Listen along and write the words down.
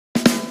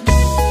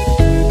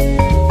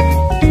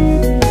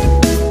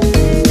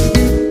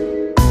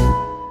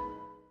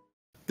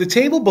The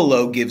table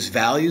below gives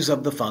values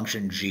of the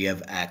function g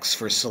of x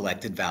for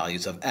selected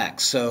values of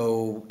x.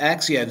 So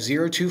x, you have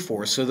 0, 2,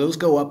 4, so those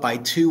go up by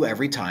 2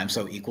 every time,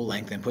 so equal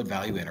length input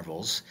value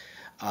intervals.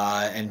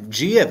 And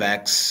g of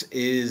x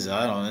is,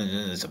 I don't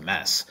know, it's a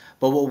mess.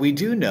 But what we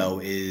do know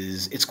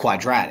is it's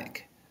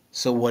quadratic.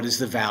 So what is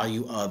the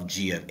value of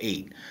g of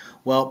 8?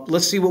 Well,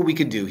 let's see what we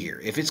can do here.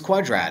 If it's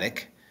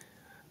quadratic,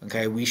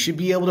 okay, we should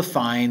be able to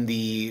find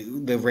the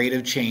rate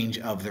of change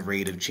of the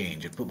rate of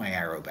change. I put my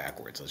arrow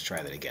backwards. Let's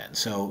try that again.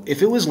 So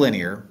if it was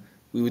linear,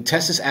 we would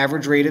test this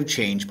average rate of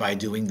change by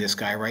doing this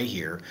guy right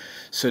here.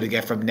 So to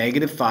get from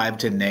 -5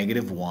 to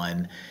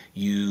 -1,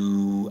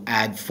 you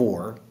add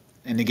 4.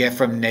 And to get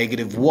from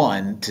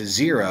 -1 to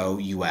 0,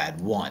 you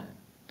add 1.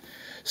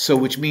 So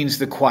which means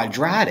the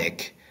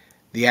quadratic,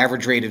 the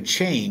average rate of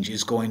change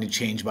is going to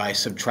change by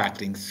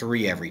subtracting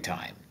 3 every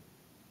time.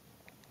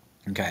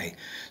 Okay,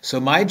 so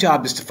my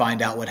job is to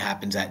find out what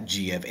happens at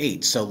g of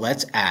 8. So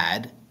let's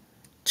add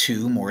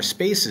 2 more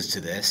spaces to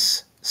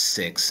this,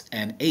 6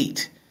 and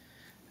 8.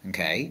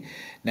 Okay,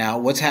 now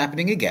what's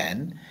happening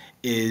again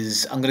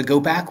is I'm going to go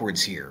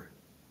backwards here.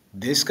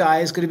 This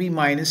guy is going to be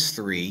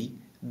 -3.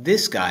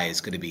 This guy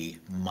is going to be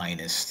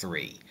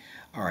 -3.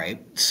 All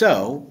right,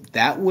 so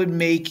that would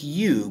make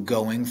u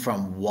going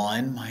from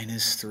 1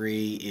 minus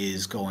 3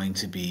 is going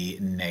to be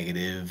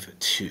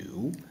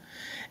 -2.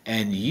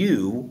 And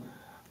u,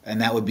 and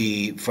that would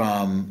be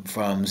from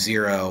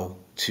 0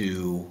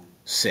 to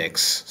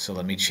 6. So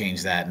let me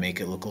change that, make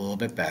it look a little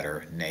bit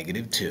better,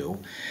 -2.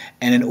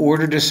 And in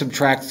order to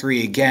subtract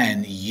 3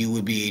 again, u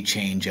would be a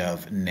change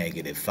of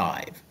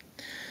 -5.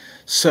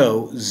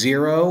 So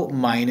 0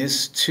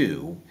 minus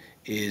 2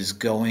 is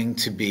going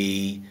to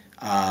be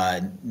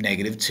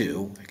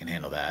 -2. I can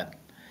handle that.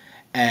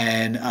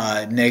 And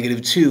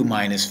 -2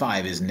 minus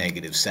 5 is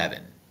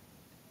 -7.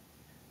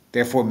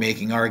 Therefore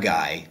making our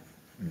guy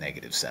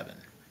 -7.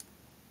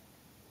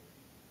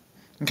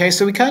 Okay,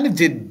 so we kind of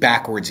did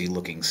backwardsy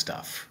looking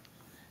stuff.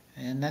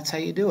 And that's how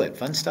you do it.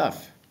 Fun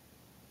stuff.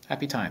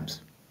 Happy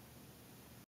times.